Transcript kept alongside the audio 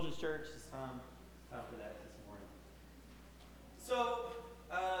church. It's time for that this morning. So,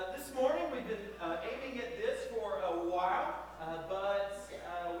 this morning we've been aiming at this for a while, but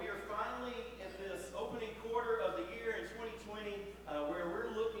we are finally in this opening quarter of the year in 2020 where we're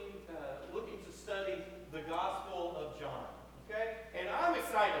looking to study the Gospel of John. Okay? And I'm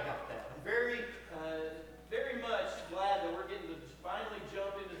excited about that. I'm very much glad that we're getting to finally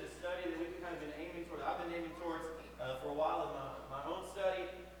jump into this study that we've kind of been aiming towards. I've been aiming towards for a while in my own study.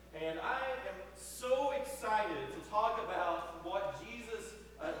 And I am so excited to talk about what Jesus,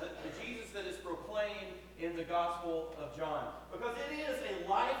 the Jesus that is proclaimed in the Gospel of John. Because it is a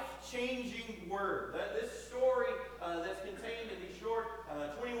life-changing word. This story that's contained in these short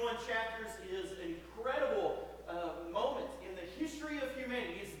 21 chapters is an incredible moment in the history of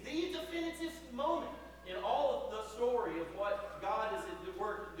humanity. It's the definitive moment in all of the story of what God is at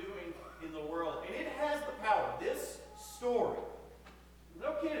work doing in the world. And it has the power. This story,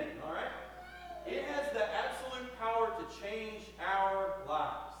 no kidding, all right? It has the absolute power to change our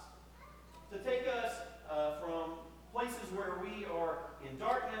lives. To take us from places where we are in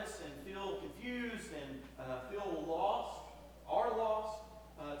darkness and feel confused and feel lost,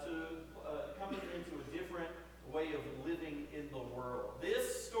 to coming into a different way of living in the world.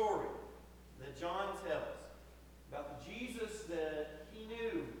 This story that John tells about the Jesus that he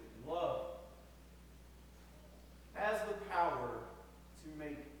knew and loved has the power to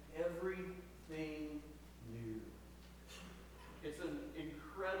make everything new. It's an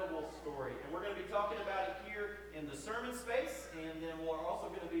incredible story, and we're going to be talking about it here in the sermon space, and then we're also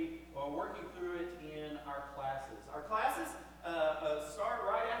going to be working through it in our classes. Our classes start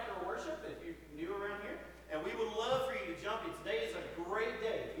right after worship, if you're new around here, and we would love for you to jump in. Today is a great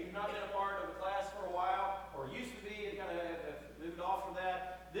day. If you've not been a part of a class for a while, or used to be and kind of have moved off from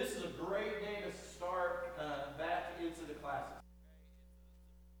that, this is a great day to start back into the classes.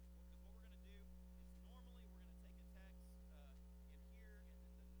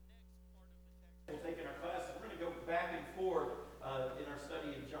 We'll take in our classes. We're going to go back and forth in our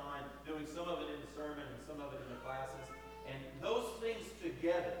study of John, doing some of it in the sermon and some of it in the classes. And those things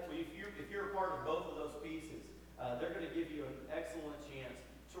together, if you're a part of both of those pieces, they're going to give you an excellent chance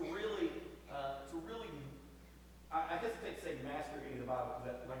to really, I hesitate to say master any of the Bible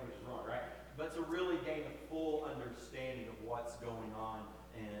because that language is wrong, right? But to really gain a full understanding of what's going on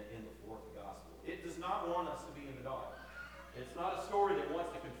in the fourth gospel. It does not want us to be in the dark. It's not a story that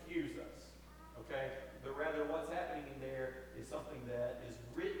wants to confuse us, okay? But rather what's happening in there is something that is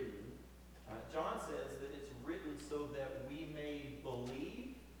written. John says that it's written so that we may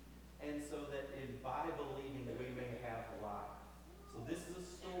believe and so that by believing we may have life. So this is a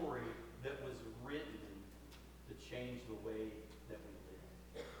story that was written to change the way that we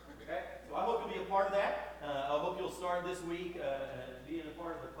live. Okay? So I hope you'll be a part of that. I hope you'll start this week being a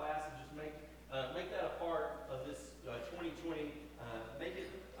part of the class and just make that a part of this 2020. Make it.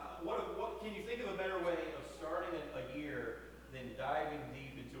 What can you think of a better way of starting a year than diving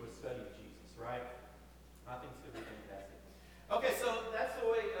deep into a study of Jesus, right? I think it's going to be fantastic. Okay, so that's the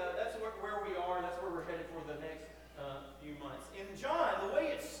way. That's where we are. And that's where we're headed for the next few months. In John, the way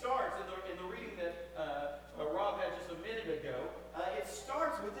it starts in the reading that Rob had just a minute ago, it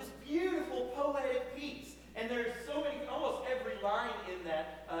starts with this beautiful poetic piece, and there's so many. Almost every line in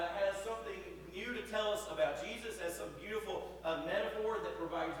that has something new to tell us about Jesus, has some beautiful metaphor that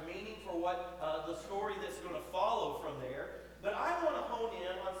provides meaning for what the story that's going to follow from there. But I want to hone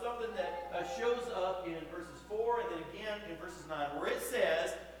in on something that shows up in verses 4 and then again in verses 9, where it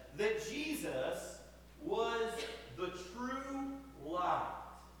says that Jesus was the true light.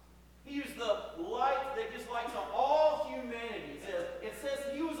 He was the light that gives light to all humanity. It says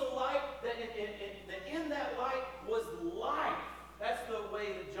he was a light that in that light was life. That's the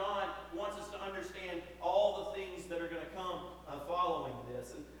way that John wants us to understand all the things that are going to come following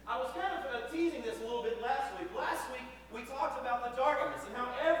this. And I was kind of teasing this a little bit last week. Last week, we talked about the darkness and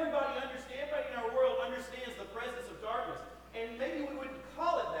how everybody in our world understands the presence of darkness. And maybe we wouldn't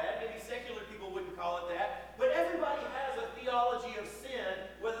call it that. Maybe secular people wouldn't call it that. But everybody has a theology of sin,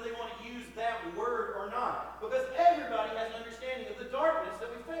 whether they want to use that word or not. Because everybody has an understanding of the darkness that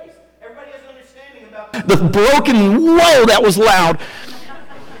we face. Everybody has an understanding about the broken, whoa, that was loud.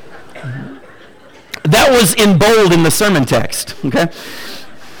 That was in bold in the sermon text, okay?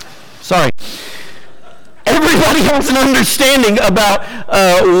 Sorry. Everybody has an understanding about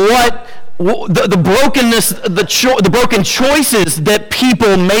the brokenness, the broken choices that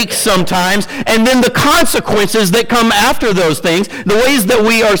people make sometimes, and then the consequences that come after those things, the ways that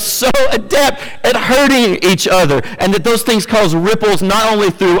we are so adept at hurting each other, and that those things cause ripples not only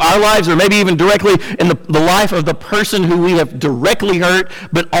through our lives or maybe even directly in the life of the person who we have directly hurt,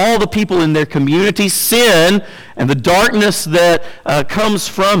 but all the people in their community. Sin and the darkness that comes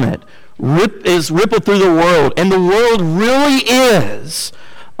from it is rippled through the world, and the world really is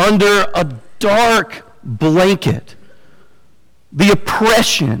under a dark blanket, the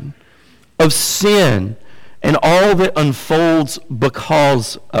oppression of sin and all that unfolds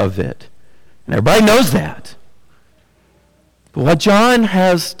because of it. And everybody knows that. But what John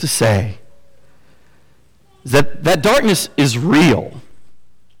has to say is that that darkness is real.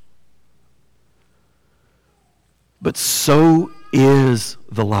 But so is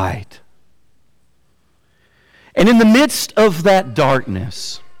the light. And in the midst of that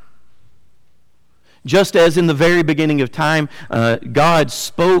darkness, just as in the very beginning of time, God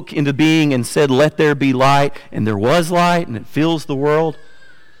spoke into being and said, "Let there be light," and there was light, and it fills the world.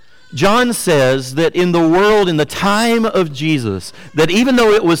 John says that in the world, in the time of Jesus, that even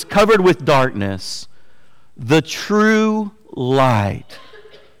though it was covered with darkness, the true light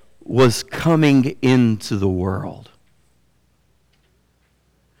was coming into the world.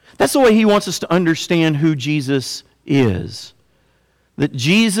 That's the way he wants us to understand who Jesus is. That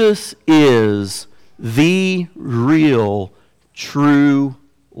Jesus is the real, true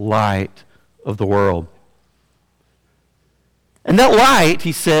light of the world. And that light,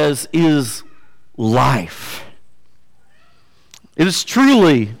 he says, is life. It is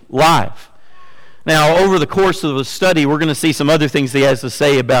truly life. Now, over the course of the study, we're going to see some other things he has to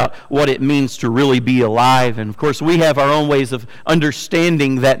say about what it means to really be alive. And, of course, we have our own ways of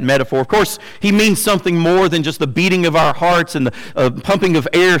understanding that metaphor. Of course, he means something more than just the beating of our hearts and the pumping of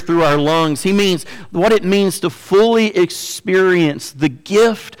air through our lungs. He means what it means to fully experience the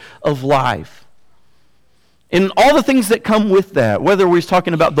gift of life. And all the things that come with that, whether we're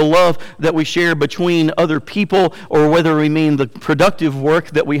talking about the love that we share between other people, or whether we mean the productive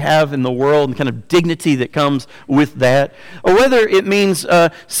work that we have in the world and kind of dignity that comes with that, or whether it means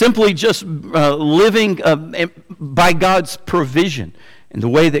simply just living by God's provision and the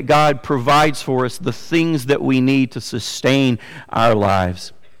way that God provides for us the things that we need to sustain our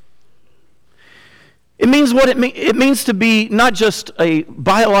lives. It means what it means to be not just a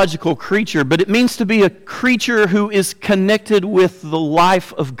biological creature, but it means to be a creature who is connected with the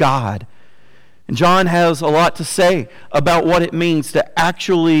life of God. And John has a lot to say about what it means to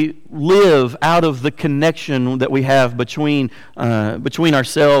actually live out of the connection that we have between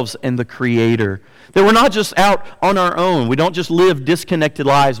ourselves and the Creator. That we're not just out on our own. We don't just live disconnected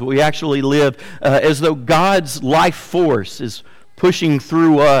lives, but we actually live as though God's life force is pushing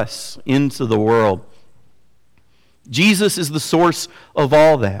through us into the world. Jesus is the source of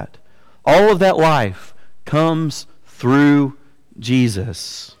all that. All of that life comes through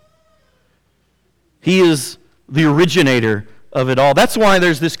Jesus. He is the originator of it all. That's why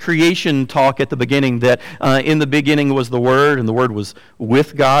there's this creation talk at the beginning, that in the beginning was the Word, and the Word was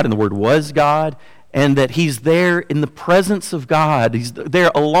with God, and the Word was God, and that He's there in the presence of God. He's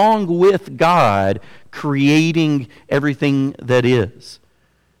there along with God, creating everything that is.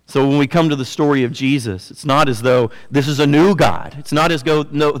 So when we come to the story of Jesus, it's not as though this is a new God. It's not as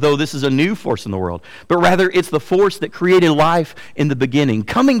though this is a new force in the world. But rather, it's the force that created life in the beginning,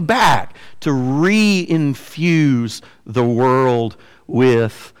 coming back to re-infuse the world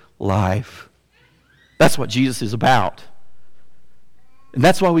with life. That's what Jesus is about. And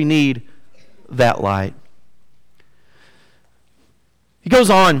that's why we need that light. He goes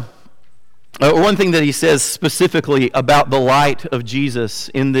on. One thing that he says specifically about the light of Jesus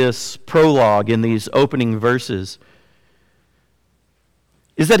in this prologue, in these opening verses,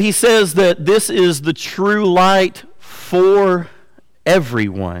 is that he says that this is the true light for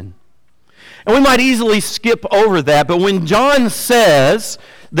everyone. And we might easily skip over that, but when John says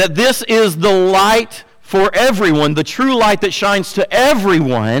that this is the light for everyone, the true light that shines to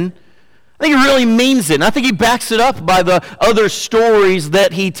everyone, I think he really means it. And I think he backs it up by the other stories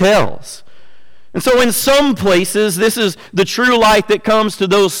that he tells. And so in some places, this is the true light that comes to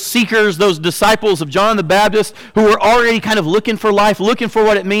those seekers, those disciples of John the Baptist, who were already kind of looking for life, looking for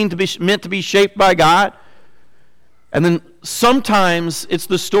what it meant to be shaped by God. And then sometimes it's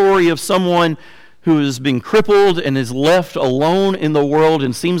the story of someone who has been crippled and is left alone in the world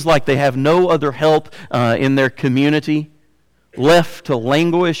and seems like they have no other help in their community, left to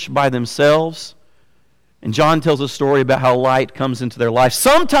languish by themselves. And John tells a story about how light comes into their life.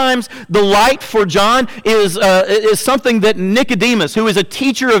 Sometimes the light for John is something that Nicodemus, who is a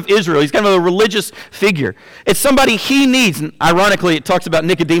teacher of Israel, he's kind of a religious figure. It's somebody he needs. And ironically, it talks about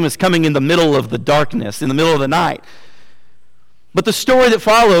Nicodemus coming in the middle of the darkness, in the middle of the night. But the story that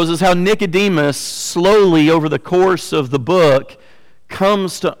follows is how Nicodemus, slowly over the course of the book,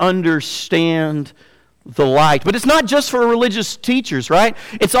 comes to understand the light. But it's not just for religious teachers, right?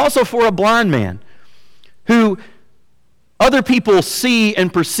 It's also for a blind man who other people see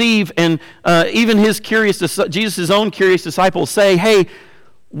and perceive, and even Jesus' own curious disciples say, hey,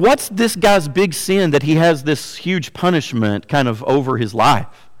 what's this guy's big sin that he has this huge punishment kind of over his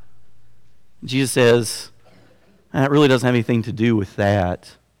life? Jesus says, it really doesn't have anything to do with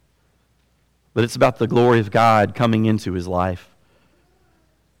that, but it's about the glory of God coming into his life.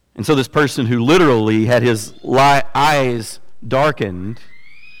 And so this person who literally had his eyes darkened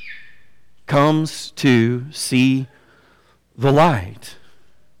comes to see the light.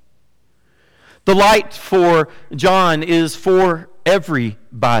 The light for John is for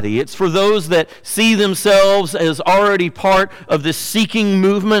everybody. It's for those that see themselves as already part of this seeking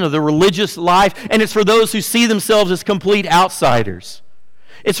movement of the religious life, and it's for those who see themselves as complete outsiders.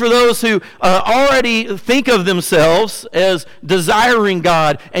 It's for those who already think of themselves as desiring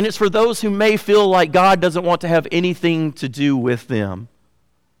God, and it's for those who may feel like God doesn't want to have anything to do with them.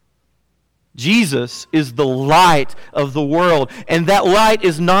 Jesus is the light of the world, and that light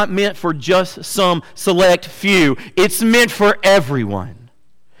is not meant for just some select few. It's meant for everyone.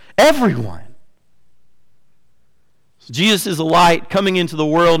 Everyone. So Jesus is a light coming into the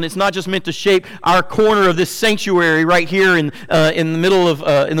world, and it's not just meant to shape our corner of this sanctuary right here in the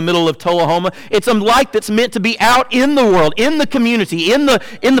middle of Tullahoma. It's a light that's meant to be out in the world, in the community, in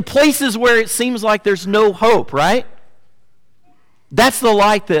the places where it seems like there's no hope, right? That's the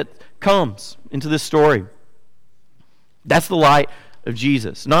light that comes into this story. That's the light of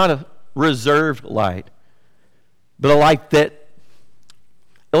Jesus. Not a reserved light, but a light that,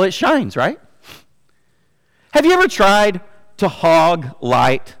 well, it shines, right? Have you ever tried to hog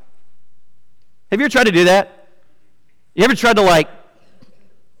light? Have you ever tried to do that? You ever tried to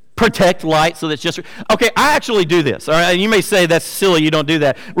protect light so that's just... Okay, I actually do this. All right? And you may say that's silly, you don't do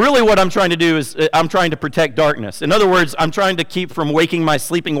that. Really what I'm trying to do is I'm trying to protect darkness. In other words, I'm trying to keep from waking my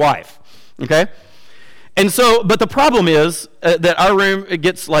sleeping wife. Okay? And so, but the problem is that our room, it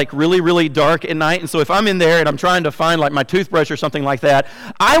gets really, really dark at night. And so if I'm in there and I'm trying to find my toothbrush or something like that,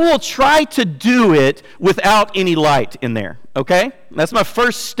 I will try to do it without any light in there. Okay? That's my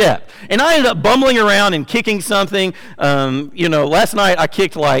first step. And I end up bumbling around and kicking something. Last night I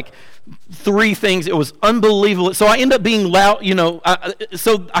kicked 3 things. It was unbelievable. So I end up being loud,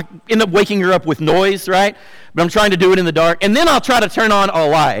 so I end up waking her up with noise, right? But I'm trying to do it in the dark. And then I'll try to turn on a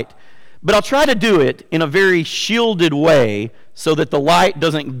light. But I'll try to do it in a very shielded way so that the light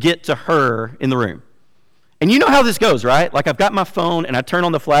doesn't get to her in the room. And you know how this goes, right? I've got my phone and I turn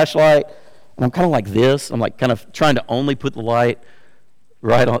on the flashlight and I'm kind of like this. I'm kind of trying to only put the light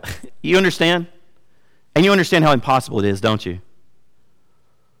right on. You understand? And you understand how impossible it is, don't you?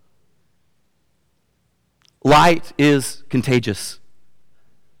 Light is contagious.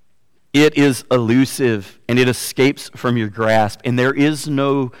 It is elusive, and it escapes from your grasp, and there is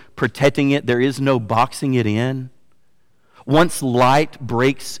no protecting it. There is no boxing it in. Once light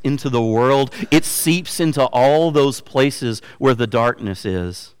breaks into the world, it seeps into all those places where the darkness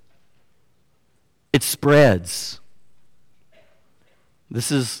is. It spreads.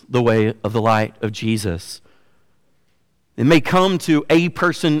 This is the way of the light of Jesus. It may come to a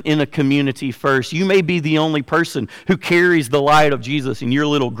person in a community first. You may be the only person who carries the light of Jesus in your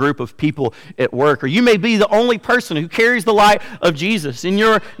little group of people at work. Or you may be the only person who carries the light of Jesus in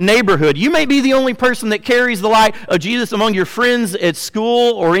your neighborhood. You may be the only person that carries the light of Jesus among your friends at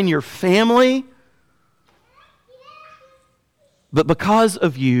school or in your family. But because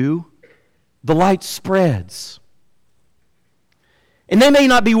of you, the light spreads. And they may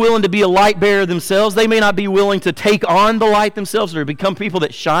not be willing to be a light bearer themselves. They may not be willing to take on the light themselves or become people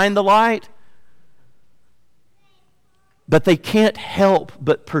that shine the light. But they can't help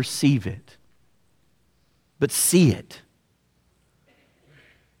but perceive it, but see it.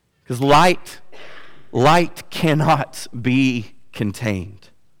 Because light cannot be contained.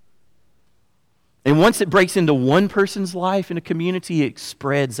 And once it breaks into one person's life in a community, it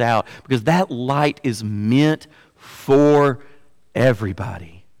spreads out. Because that light is meant for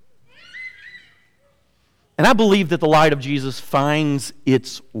everybody. And I believe that the light of Jesus finds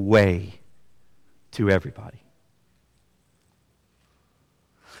its way to everybody.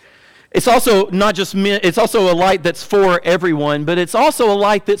 It's also not just meant, it's also a light that's for everyone, but it's also a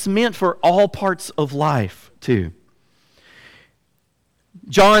light that's meant for all parts of life too.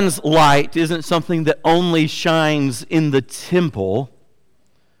 John's light isn't something that only shines in the temple,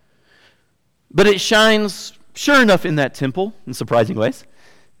 but it shines, sure enough, in that temple in surprising ways,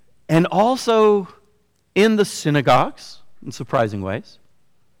 and also in the synagogues in surprising ways.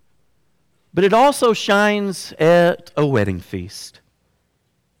 But it also shines at a wedding feast.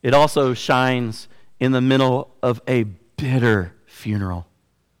 It also shines in the middle of a bitter funeral.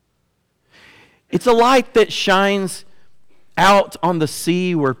 It's a light that shines out on the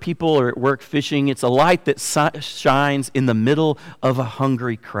sea where people are at work fishing. It's a light that shines in the middle of a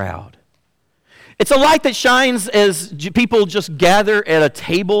hungry crowd. It's a light that shines as people just gather at a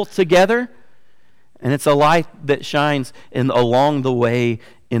table together. And it's a light that shines along the way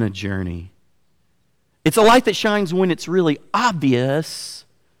in a journey. It's a light that shines when it's really obvious.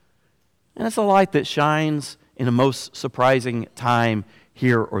 And it's a light that shines in a most surprising time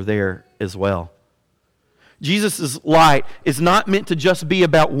here or there as well. Jesus' light is not meant to just be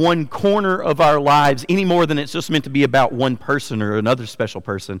about one corner of our lives any more than it's just meant to be about one person or another special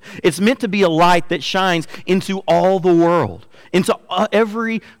person. It's meant to be a light that shines into all the world, into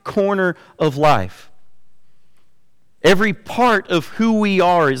every corner of life. Every part of who we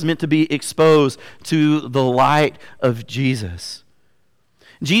are is meant to be exposed to the light of Jesus.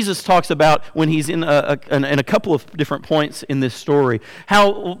 Jesus talks about, when he's in a couple of different points in this story,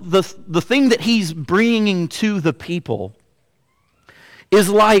 how the thing that he's bringing to the people is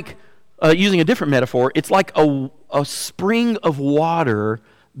like, using a different metaphor, it's like a spring of water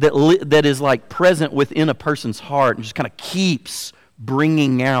that is like present within a person's heart and just kind of keeps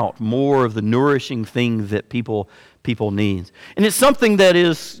bringing out more of the nourishing thing that people need. And it's something that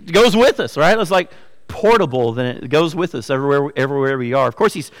goes with us, right? It's like portable, then it goes with us everywhere we are. Of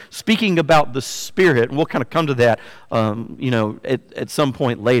course, he's speaking about the Spirit, and we'll kind of come to that, at some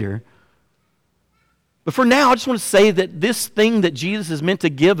point later. But for now, I just want to say that this thing that Jesus is meant to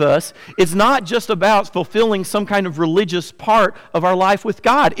give us is not just about fulfilling some kind of religious part of our life with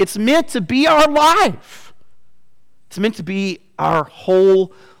God. It's meant to be our life. It's meant to be our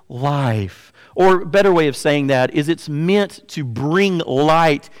whole life. Or a better way of saying that is it's meant to bring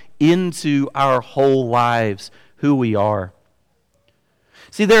light into our whole lives, who we are.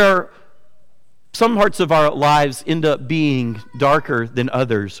 See, there are some parts of our lives end up being darker than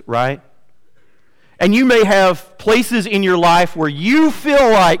others, right? And you may have places in your life where you feel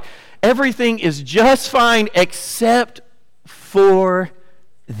like everything is just fine except for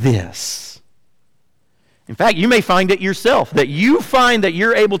this. In fact, you may find it yourself, that you find that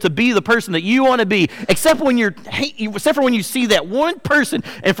you're able to be the person that you want to be, except for when you see that one person,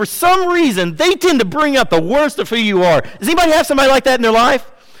 and for some reason, they tend to bring up the worst of who you are. Does anybody have somebody like that in their life?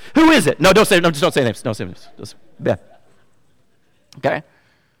 Who is it? No, don't say names. Don't say names. Yeah. Okay?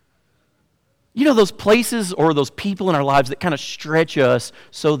 You know those places or those people in our lives that kind of stretch us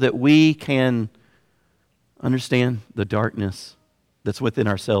so that we can understand the darkness that's within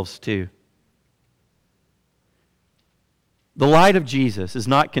ourselves too. The light of Jesus is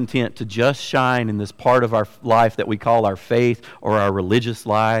not content to just shine in this part of our life that we call our faith or our religious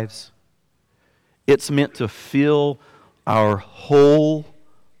lives. It's meant to fill our whole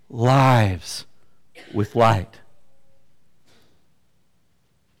lives with light.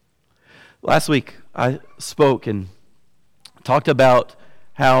 Last week, I spoke and talked about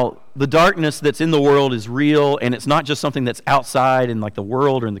how the darkness that's in the world is real, and it's not just something that's outside in like the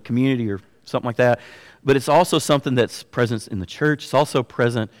world or in the community or something like that, but it's also something that's present in the church. It's also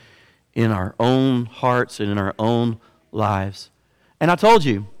present in our own hearts and in our own lives. And I told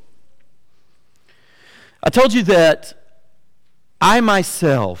you that I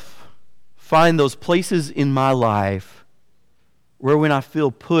myself find those places in my life where when I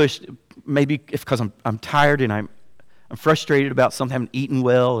feel pushed, maybe because I'm tired and I'm frustrated about something, I haven't eaten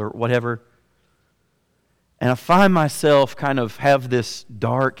well or whatever, and I find myself kind of have this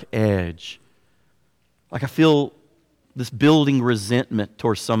dark edge. Like I feel this building resentment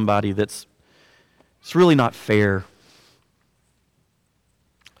towards somebody it's really not fair.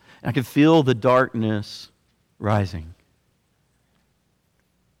 And I can feel the darkness rising.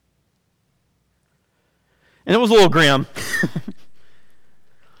 And it was a little grim.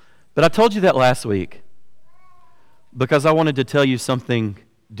 But I told you that last week because I wanted to tell you something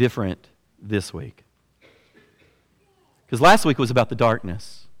different this week. Because last week was about the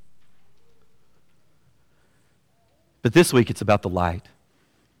darkness. But this week it's about the light.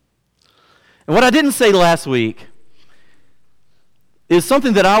 And what I didn't say last week is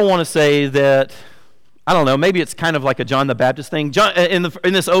something that I want to say that I don't know, maybe it's kind of like a John the Baptist thing. John,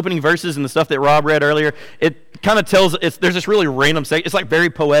 in this opening verses and the stuff that Rob read earlier, it kind of tells, there's this really random section. It's like very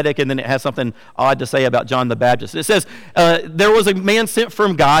poetic, and then it has something odd to say about John the Baptist. It says, there was a man sent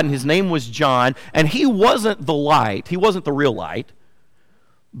from God, and his name was John, and he wasn't the light. He wasn't the real light,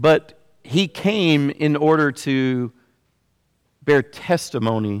 but he came in order to bear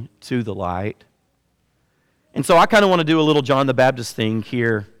testimony to the light. And so I kind of want to do a little John the Baptist thing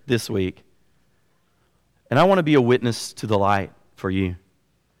here this week. And I want to be a witness to the light for you.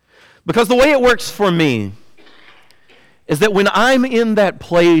 Because the way it works for me is that when I'm in that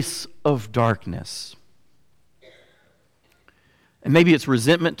place of darkness, and maybe it's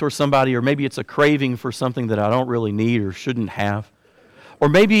resentment towards somebody, or maybe it's a craving for something that I don't really need or shouldn't have, or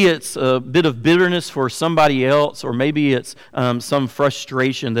maybe it's a bit of bitterness for somebody else, or maybe it's some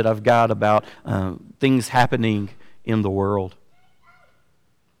frustration that I've got about things happening in the world.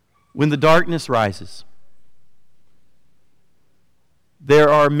 When the darkness rises, there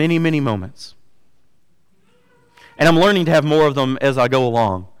are many, many moments, and I'm learning to have more of them as I go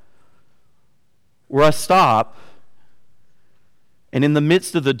along, where I stop and in the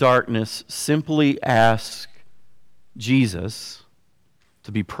midst of the darkness simply ask Jesus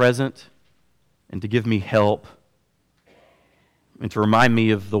to be present and to give me help and to remind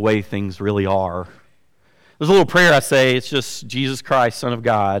me of the way things really are. There's a little prayer I say. It's just, Jesus Christ, Son of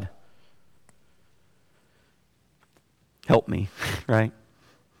God, help me, right?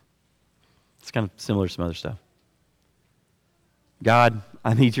 It's kind of similar to some other stuff. God,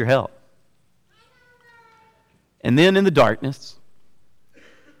 I need your help. And then in the darkness,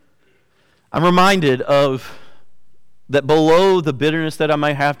 I'm reminded of that below the bitterness that I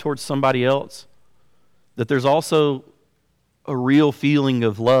might have towards somebody else, that there's also a real feeling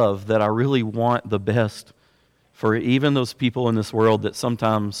of love, that I really want the best for even those people in this world that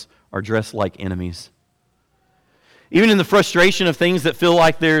sometimes are dressed like enemies. Even in the frustration of things that feel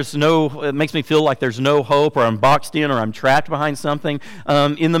like it makes me feel like there's no hope, or I'm boxed in, or I'm trapped behind something,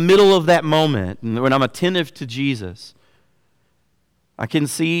 in the middle of that moment, when I'm attentive to Jesus, I can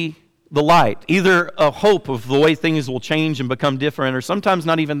see the light, either a hope of the way things will change and become different, or sometimes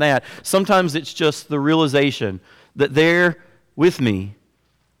not even that. Sometimes it's just the realization that there with me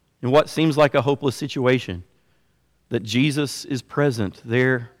in what seems like a hopeless situation, that Jesus is present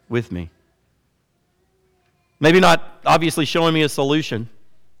there with me. Maybe not obviously showing me a solution.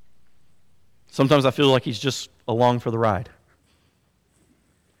 Sometimes I feel like he's just along for the ride.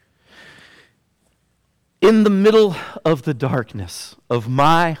 In the middle of the darkness of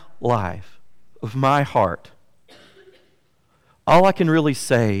my life, of my heart, all I can really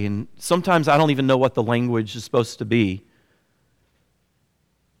say, and sometimes I don't even know what the language is supposed to be,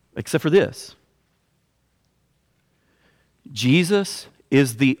 except for this: Jesus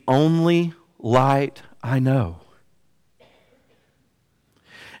is the only light I know.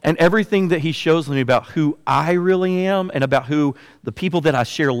 And everything that he shows me about who I really am, and about who the people that I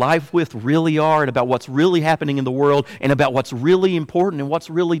share life with really are, and about what's really happening in the world, and about what's really important and what's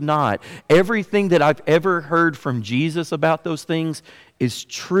really not, everything that I've ever heard from Jesus about those things is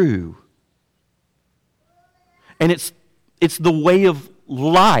true. And it's the way of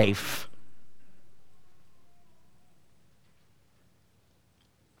life.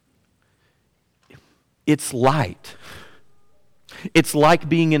 It's light. It's like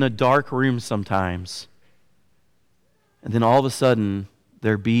being in a dark room sometimes, and then all of a sudden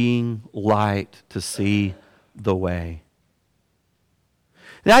there being light to see the way.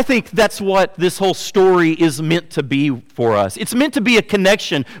 And I think that's what this whole story is meant to be for us. It's meant to be a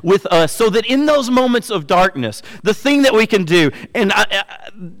connection with us, so that in those moments of darkness, the thing that we can do, and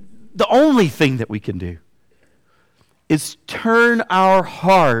the only thing that we can do, is turn our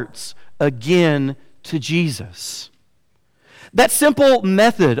hearts again to Jesus. That simple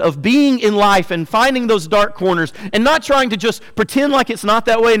method of being in life and finding those dark corners, and not trying to just pretend like it's not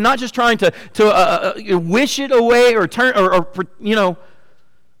that way, not just trying to wish it away, or turn or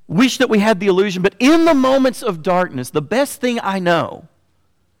wish that we had the illusion, but in the moments of darkness, the best thing I know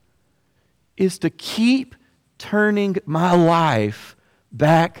is to keep turning my life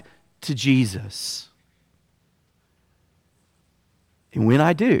back to Jesus. And when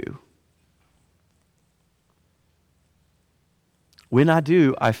I do,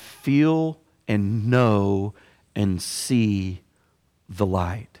 I feel and know and see the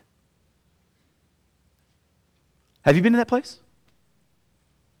light. Have you been in that place?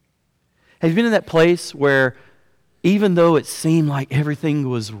 Have you been in that place where even though it seemed like everything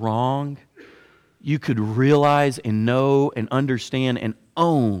was wrong, you could realize and know and understand and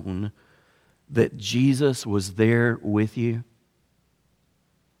own that Jesus was there with you?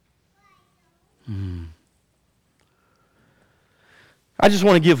 I just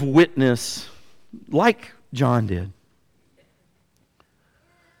want to give witness, like John did,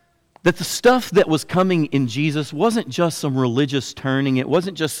 that the stuff that was coming in Jesus wasn't just some religious turning. It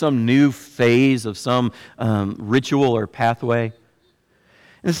wasn't just some new phase of some ritual or pathway.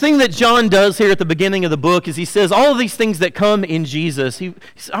 And the thing that John does here at the beginning of the book is he says all of these things that come in Jesus,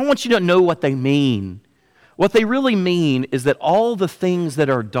 I want you to know what they mean. What they really mean is that all the things that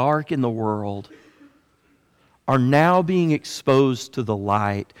are dark in the world are now being exposed to the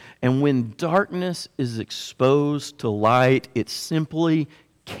light. And when darkness is exposed to light, it simply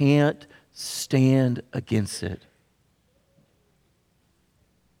can't stand against it.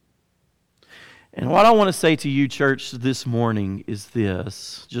 And what I want to say to you, church, this morning is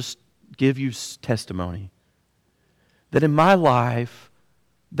this. Just give you testimony. That in my life,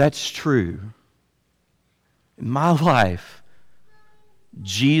 that's true. In my life,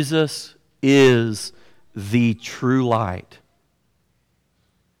 Jesus is the true light.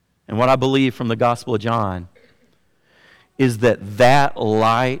 And what I believe from the Gospel of John is that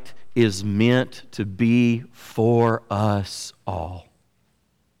light is meant to be for us all.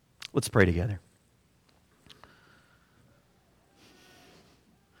 Let's pray together.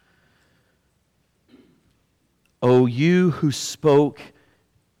 O you who spoke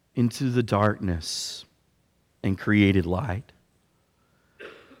into the darkness and created light.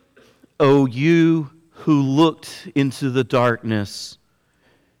 O you who looked into the darkness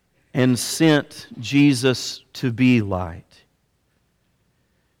and sent Jesus to be light.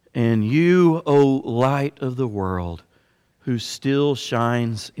 And you, O light of the world, who still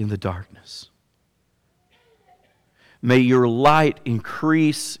shines in the darkness. May your light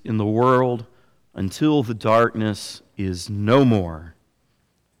increase in the world until the darkness is no more.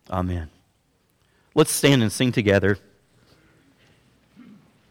 Amen. Let's stand and sing together.